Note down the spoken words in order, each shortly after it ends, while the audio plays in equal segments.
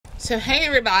So hey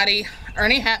everybody,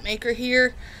 Ernie Hatmaker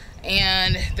here,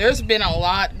 and there's been a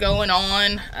lot going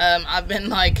on. I've been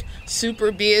like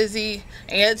super busy,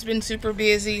 Ed's been super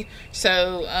busy,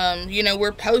 so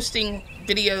we're posting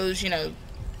videos,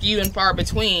 few and far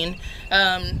between.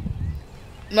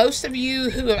 Most of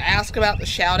you who have asked about the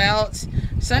shout outs,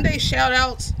 Sunday shout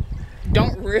outs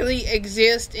don't really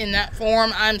exist in that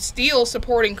form. I'm still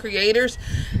supporting creators.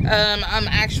 I'm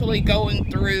actually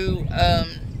going through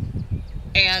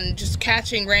and just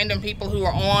catching random people who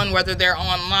are on, whether they're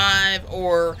on live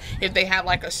or if they have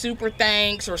like a super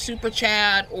thanks or super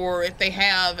chat, or if they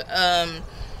have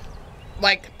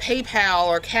like PayPal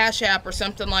or Cash App or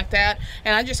something like that,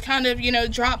 and I just kind of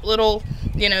drop little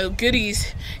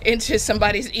goodies into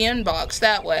somebody's inbox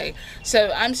that way.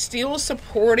 So I'm still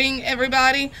supporting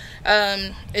everybody.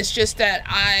 It's just that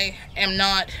I am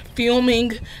not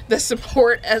filming the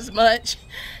support as much.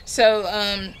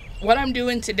 So what I'm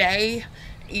doing today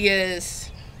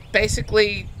is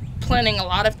basically planning a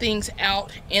lot of things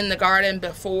out in the garden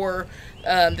before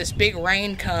this big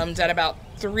rain comes at about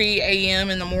 3 a.m.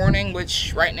 in the morning,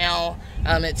 which right now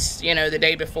it's the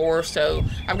day before, so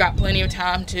I've got plenty of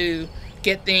time to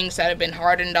get things that have been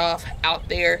hardened off out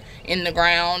there in the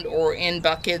ground or in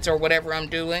buckets or whatever I'm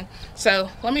doing. So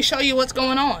let me show you what's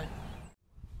going on.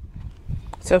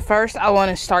 So first I want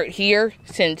to start here,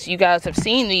 since you guys have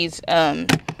seen these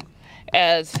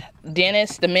as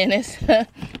Dennis the Menace,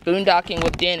 boondocking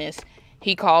with Dennis,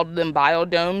 he called them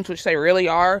biodomes, which they really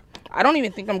are. I don't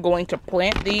even think I'm going to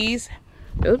plant these.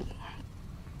 Oops.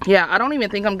 Yeah, I don't even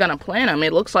think I'm gonna plant them.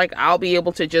 It looks like I'll be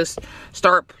able to just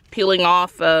start peeling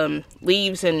off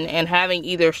leaves and having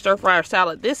either stir fry or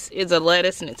salad. This is a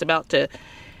lettuce and it's about to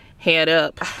head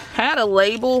up. I had a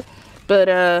label,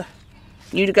 but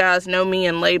you guys know me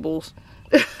and labels.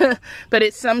 But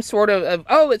it's some sort of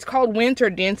oh, it's called winter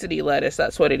density lettuce.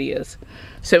 That's what it is.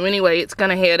 So anyway, it's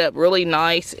gonna head up really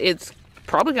nice. It's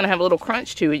probably gonna have a little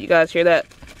crunch to it. You guys hear that?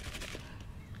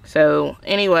 So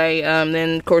anyway,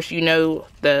 then of course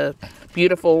the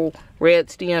beautiful red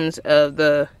stems of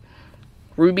the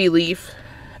ruby leaf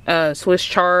Swiss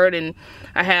chard, and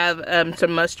I have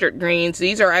some mustard greens.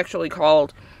 These are actually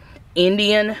called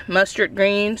Indian mustard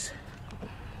greens,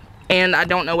 and I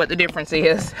don't know what the difference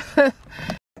is.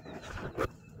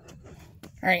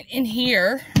 Alright, in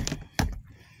here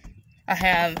I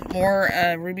have more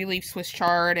ruby leaf Swiss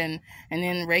chard and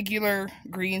then regular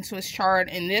green Swiss chard,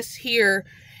 and this here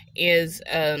is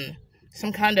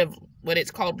some kind of what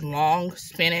it's called long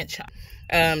spinach.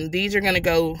 These are going to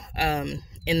go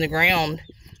in the ground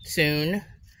soon,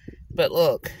 but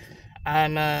look,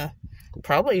 I'm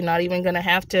probably not even going to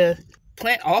have to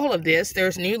plant all of this.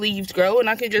 There's new leaves growing.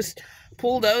 I can just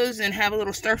pull those and have a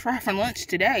little stir fry for lunch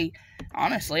today.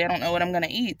 Honestly, I don't know what I'm going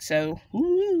to eat, so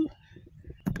woo.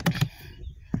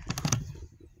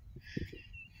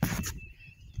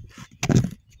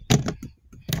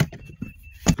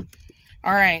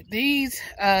 Alright, these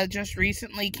just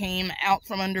recently came out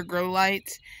from under grow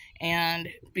lights, and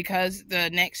because the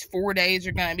next 4 days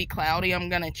are going to be cloudy, I'm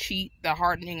going to cheat the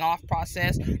hardening off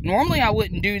process. Normally I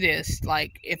wouldn't do this,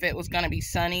 like if it was going to be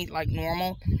sunny like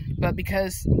normal, but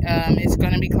because it's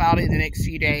going to be cloudy the next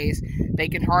few days, they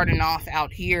can harden off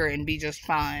out here and be just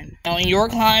fine. Now in your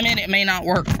climate, it may not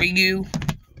work for you.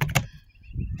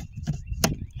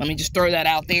 Let me just throw that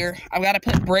out there. I've got to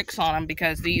put bricks on them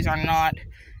because these are not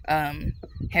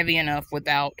heavy enough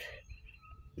without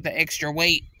the extra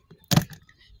weight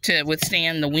to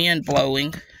withstand the wind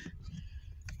blowing.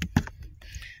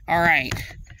 Alright,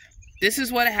 this is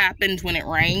what happens when it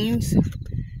rains.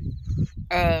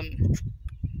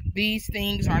 These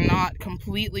things are not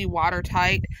completely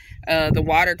watertight. The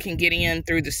water can get in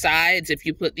through the sides if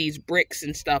you put these bricks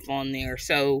and stuff on there.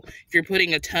 So if you're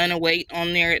putting a ton of weight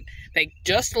on there, they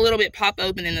just a little bit pop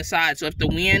open in the side. So if the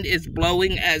wind is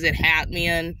blowing as it had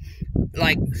been,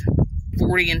 like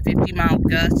 40 and 50 mile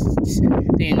gusts,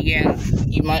 then yeah,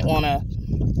 you might want to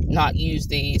not use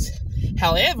these.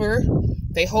 However,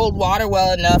 they hold water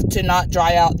well enough to not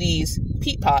dry out these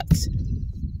peat pots.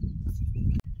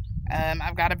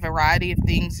 I've got a variety of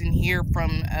things in here,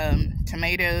 from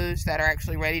tomatoes that are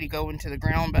actually ready to go into the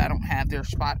ground, but I don't have their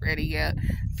spot ready yet.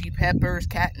 A few peppers,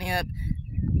 catnip,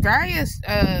 various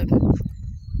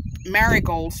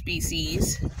marigold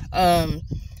species.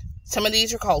 Some of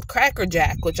these are called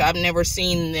crackerjack, which I've never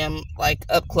seen them like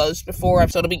up close before,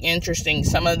 so it'll be interesting.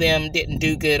 Some of them didn't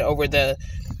do good over the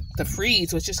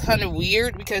freeze, which is kind of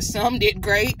weird because some did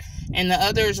great and the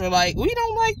others are like, we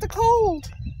don't like the cold.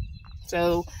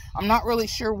 So I'm not really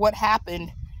sure what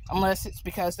happened, unless it's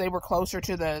because they were closer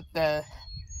to the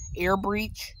air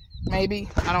breach, maybe.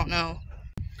 I don't know.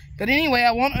 But anyway,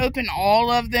 I won't open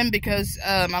all of them because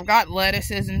I've got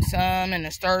lettuces and some and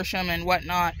nasturtium and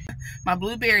whatnot. My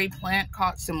blueberry plant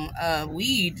caught some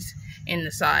weeds in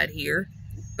the side here.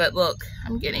 But look,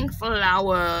 I'm getting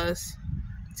flowers.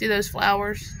 See those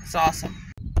flowers? It's awesome.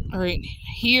 All right,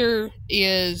 here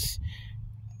is,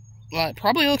 well, it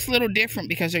probably looks a little different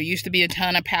because there used to be a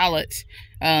ton of pallets.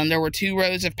 There were 2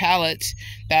 rows of pallets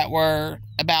that were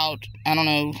about, I don't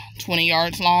know, 20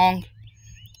 yards long.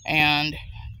 And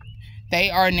they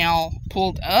are now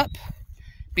pulled up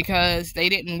because they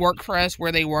didn't work for us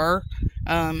where they were.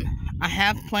 I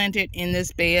have planted in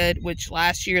this bed, which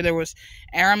last year there was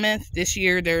aramis. This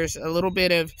year there's a little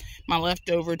bit of my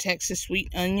leftover Texas sweet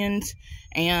onions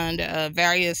and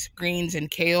various greens and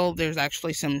kale. There's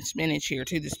actually some spinach here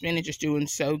too. The spinach is doing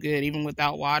so good even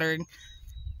without watering.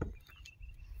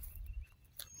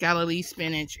 Galilee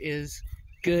spinach is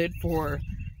good for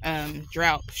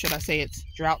drought. Should I say it's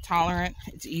drought tolerant?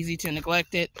 It's easy to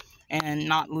neglect it and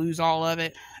not lose all of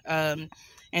it.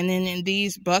 And then in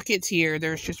these buckets here,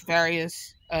 there's just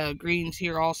various greens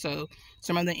here also.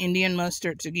 Some of the Indian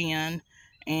mustards again,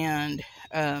 and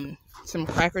some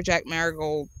Cracker Jack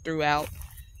marigold throughout,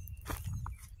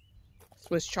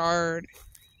 Swiss chard,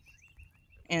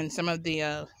 and some of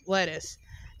the lettuce.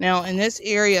 Now in this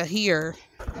area here,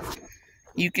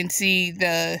 you can see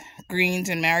the greens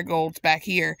and marigolds back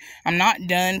here. I'm not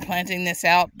done planting this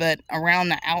out, but around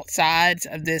the outsides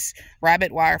of this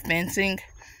rabbit wire fencing,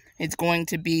 it's going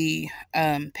to be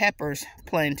peppers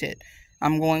planted.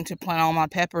 I'm going to plant all my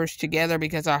peppers together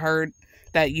because I heard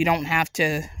that you don't have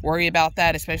to worry about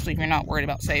that, especially if you're not worried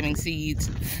about saving seeds.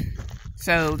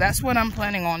 So that's what I'm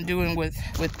planning on doing with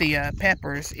the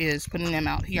peppers, is putting them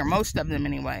out here. Most of them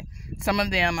anyway. Some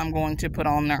of them I'm going to put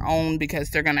on their own because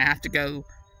they're going to have to go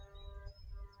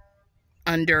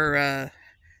under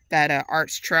that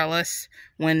arch trellis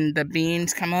when the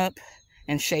beans come up,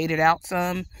 and shade it out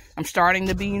some. I'm starting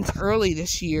the beans early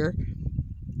this year.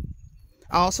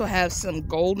 I also have some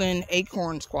golden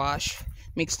acorn squash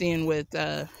mixed in with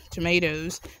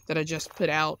tomatoes that I just put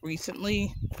out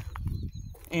recently,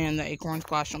 and the acorn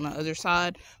squash on the other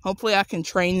side. Hopefully I can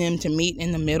train them to meet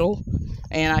in the middle,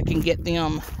 and I can get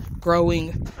them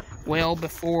growing well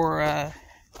before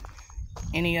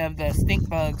any of the stink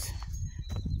bugs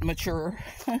mature.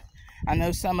 I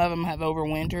know some of them have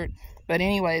overwintered. But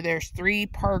anyway, there's 3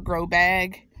 per grow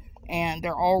bag, and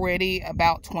they're already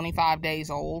about 25 days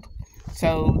old.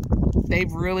 So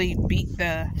they've really beat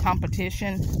the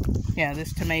competition. Yeah,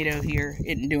 this tomato here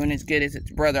isn't doing as good as its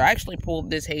brother. I actually pulled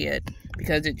this head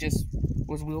because it just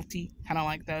was wilty, kind of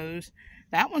like those.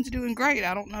 That one's doing great.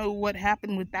 I don't know what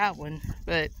happened with that one,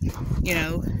 but, you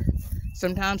know,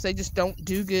 sometimes they just don't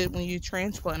do good when you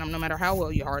transplant them, no matter how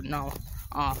well you harden them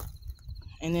off.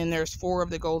 And then there's 4 of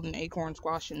the golden acorn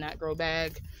squash in that grow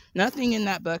bag. Nothing in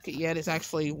that bucket yet is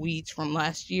actually weeds from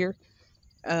last year.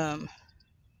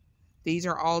 These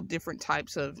are all different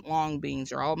types of long beans.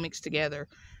 They're all mixed together.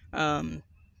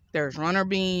 There's runner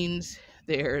beans.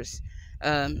 There's,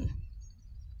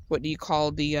 what do you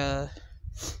call the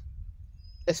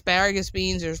asparagus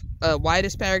beans. There's white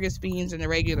asparagus beans and the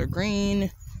regular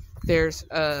green. There's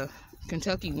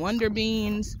Kentucky Wonder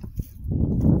beans.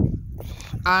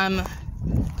 I'm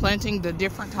planting the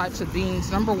different types of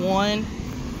beans. Number one,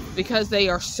 because they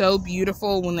are so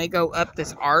beautiful when they go up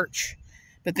this arch,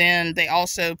 but then they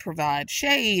also provide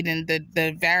shade, and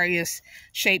the various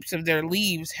shapes of their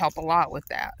leaves help a lot with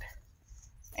that.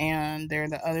 And there are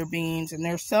the other beans, and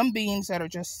there's some beans that are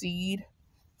just seed,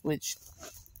 which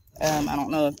I don't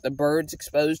know if the birds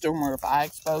exposed them or if I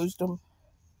exposed them,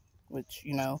 which,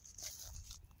 you know,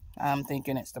 I'm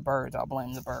thinking it's the birds. I'll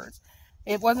blame the birds.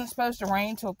 It wasn't supposed to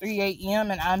rain till 3 a.m.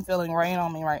 and I'm feeling rain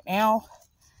on me right now.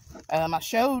 I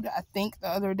showed, I think the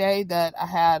other day, that I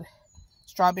had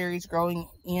strawberries growing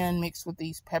in mixed with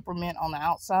these peppermint on the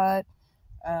outside.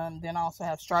 Then I also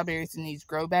have strawberries in these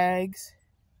grow bags.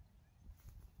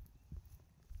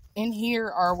 In here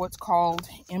are what's called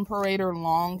Imperator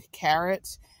long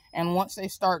carrots. And once they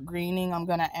start greening, I'm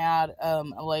going to add a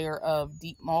layer of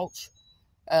deep mulch.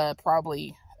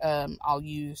 Probably I'll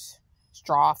use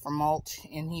straw for mulch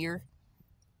in here.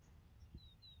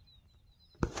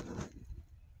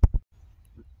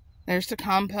 There's the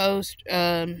compost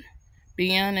bin.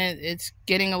 It's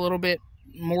getting a little bit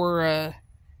more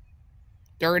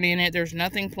dirt in it. There's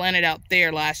nothing planted out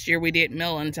there. Last year we did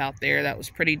melons out there. That was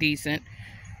pretty decent.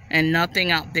 And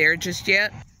nothing out there just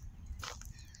yet.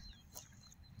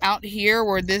 Out here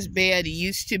where this bed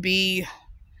used to be,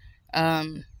 I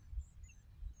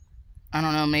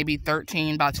don't know, maybe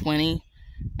 13 by 20.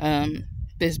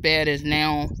 This bed is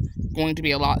now going to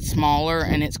be a lot smaller,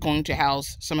 and it's going to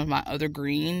house some of my other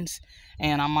greens.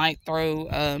 And I might throw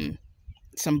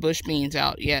some bush beans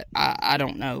out yet. I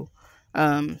don't know.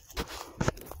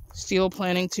 Still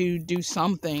planning to do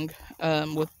something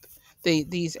with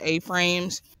these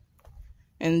A-frames.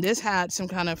 And this had some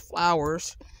kind of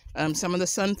flowers. Some of the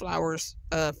sunflowers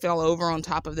fell over on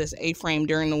top of this A-frame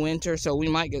during the winter, so we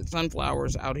might get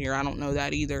sunflowers out here. I don't know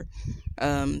that either.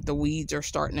 The weeds are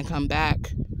starting to come back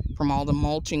from all the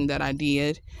mulching that I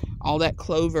did. All that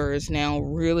clover is now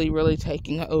really, really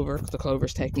taking over. The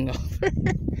clover's taking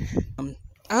over.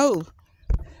 Oh,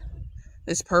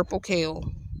 this purple kale.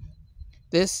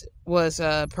 This was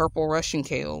a purple Russian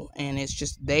kale, and it's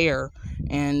just there,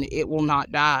 and it will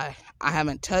not die. I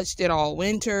haven't touched it all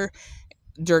winter.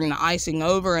 During the icing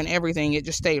over and everything, it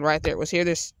just stayed right there. It was here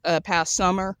this past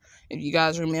summer, if you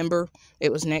guys remember.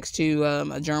 It was next to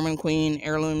a German Queen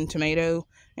heirloom tomato,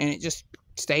 and it just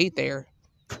stayed there.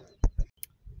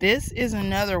 This is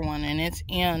another one, and it's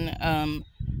in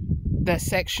the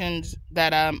sections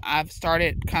that I've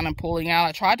started kind of pulling out.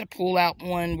 I tried to pull out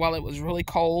one while it was really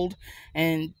cold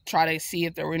and try to see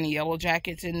if there were any yellow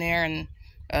jackets in there, and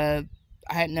I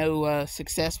had no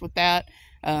success with that.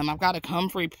 I've got a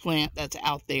comfrey plant that's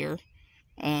out there.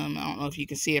 I don't know if you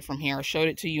can see it from here. I showed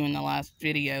it to you in the last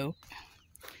video.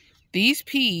 These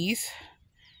peas,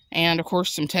 and of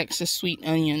course some Texas sweet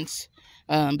onions,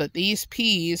 but these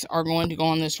peas are going to go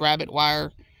on this rabbit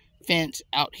wire fence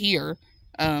out here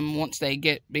once they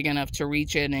get big enough to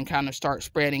reach it and kind of start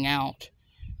spreading out.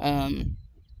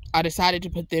 I decided to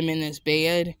put them in this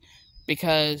bed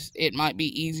because it might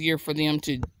be easier for them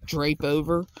to drape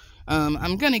over.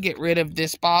 I'm going to get rid of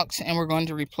this box, and we're going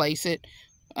to replace it.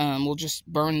 We'll just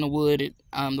burn the wood.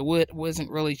 The wood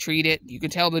wasn't really treated. You can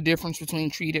tell the difference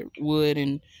between treated wood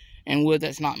and wood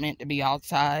that's not meant to be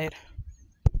outside.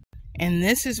 And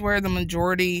this is where the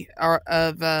majority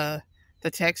of the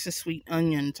Texas sweet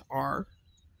onions are.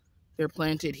 They're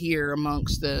planted here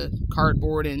amongst the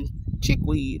cardboard and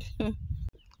chickweed.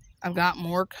 I've got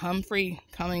more comfrey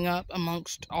coming up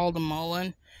amongst all the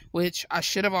mullein, which I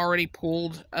should have already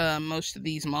pulled most of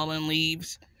these mullein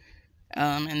leaves.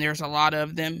 And there's a lot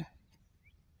of them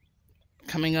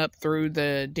coming up through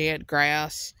the dead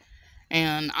grass.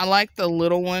 And I like the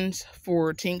little ones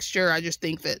for tincture. I just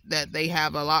think that they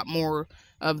have a lot more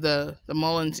of the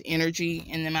mulleins energy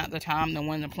in them at the time than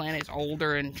when the plant is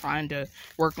older and trying to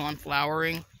work on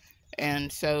flowering.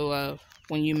 And so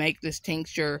when you make this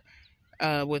tincture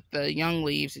with the young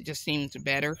leaves, it just seems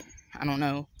better. I don't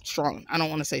know, strong. I don't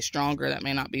want to say stronger. That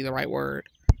may not be the right word.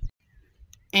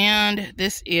 And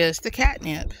this is the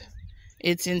catnip.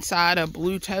 It's inside a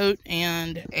blue tote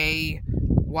and a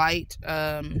white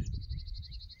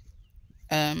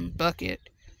bucket.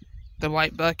 The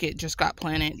white bucket just got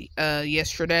planted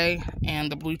yesterday,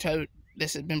 and the blue tote,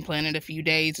 this has been planted a few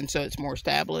days, and so it's more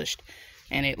established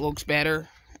and it looks better.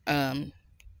 I'm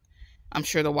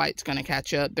sure the white's going to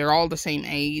catch up. They're all the same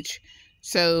age.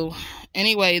 So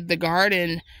anyway, the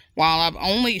garden, while I've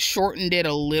only shortened it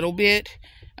a little bit,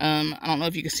 I don't know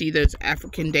if you can see those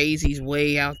African daisies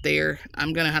way out there.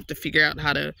 I'm going to have to figure out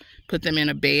how to put them in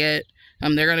a bed.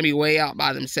 They're going to be way out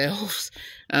by themselves.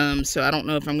 So I don't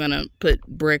know if I'm going to put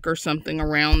brick or something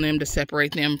around them to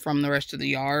separate them from the rest of the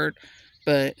yard.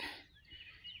 But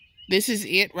this is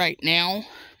it right now.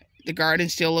 The garden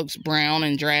still looks brown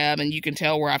and drab, and you can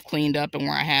tell where I've cleaned up and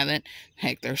where I haven't.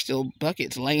 Heck, there's still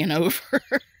buckets laying over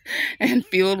and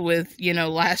filled with, you know,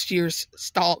 last year's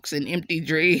stalks and empty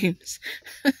dreams.